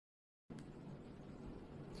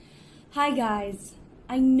Hi guys,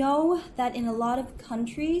 I know that in a lot of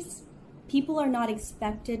countries, people are not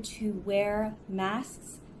expected to wear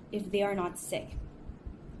masks if they are not sick.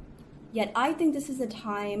 Yet I think this is a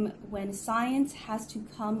time when science has to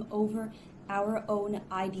come over our own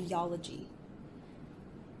ideology.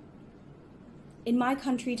 In my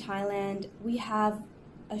country, Thailand, we have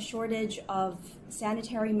a shortage of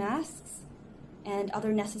sanitary masks and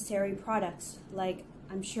other necessary products, like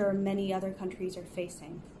I'm sure many other countries are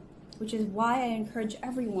facing, which is why I encourage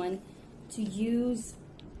everyone to use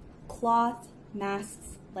cloth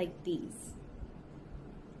masks like these.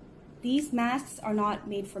 These masks are not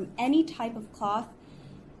made from any type of cloth,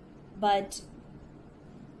 but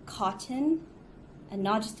cotton, and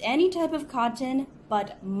not just any type of cotton,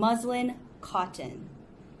 but muslin cotton,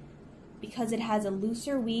 because it has a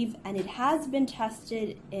looser weave and it has been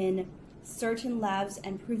tested in certain labs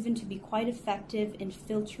and proven to be quite effective in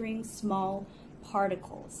filtering small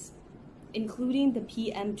particles, including the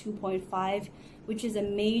PM 2.5, which is a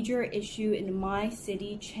major issue in my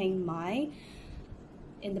city, Chiang Mai.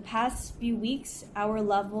 In the past few weeks,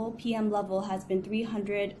 our PM level has been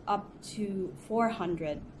 300 up to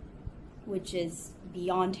 400, which is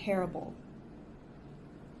beyond terrible.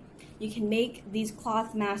 You can make these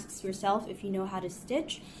cloth masks yourself if you know how to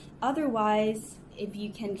stitch. Otherwise, if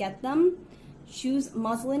you can get them, choose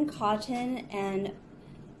muslin cotton and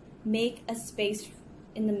make a space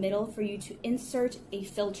in the middle for you to insert a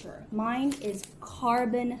filter. Mine is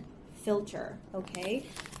carbon filter, okay?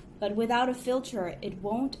 But without a filter, it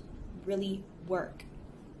won't really work.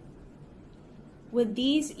 With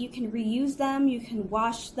these, you can reuse them, you can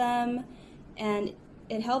wash them, and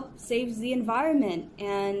it helps saves the environment,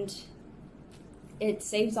 and it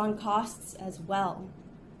saves on costs as well.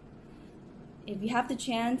 If you have the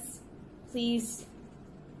chance, please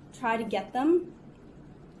try to get them,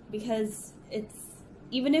 because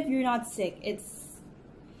even if you're not sick, it's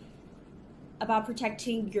about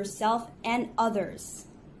protecting yourself and others,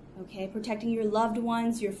 okay? Protecting your loved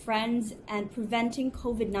ones, your friends, and preventing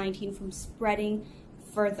COVID-19 from spreading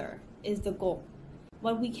further is the goal.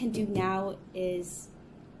 What we can do now is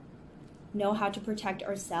know how to protect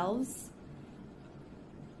ourselves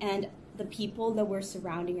and the people that we're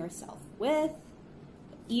surrounding ourselves with.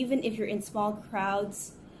 Even if you're in small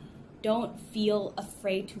crowds, don't feel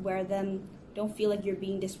afraid to wear them. Don't feel like you're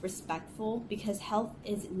being disrespectful, because health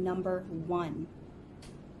is number one.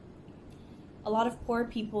 A lot of poor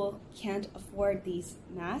people can't afford these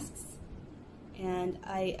masks, and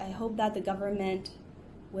I hope that the government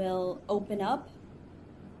will open up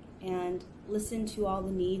and listen to all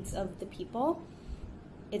the needs of the people.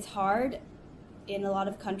 It's hard in a lot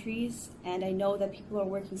of countries, and I know that people are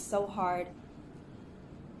working so hard,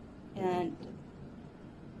 and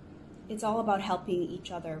it's all about helping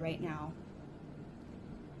each other right now.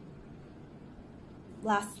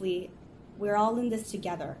 Lastly, we're all in this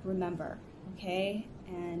together, remember, okay?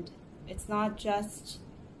 And it's not just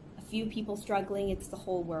a few people struggling, it's the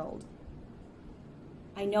whole world.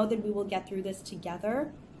 I know that we will get through this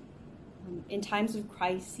together. In times of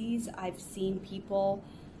crises, I've seen people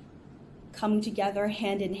come together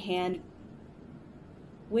hand in hand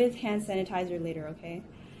with hand sanitizer later, okay?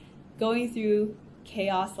 Going through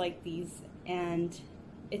chaos like these, and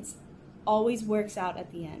it's always works out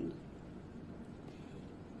at the end.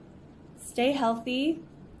 Stay healthy,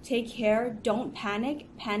 take care, don't panic.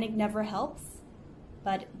 Panic never helps,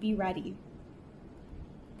 but be ready.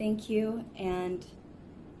 Thank you, and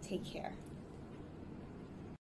take care.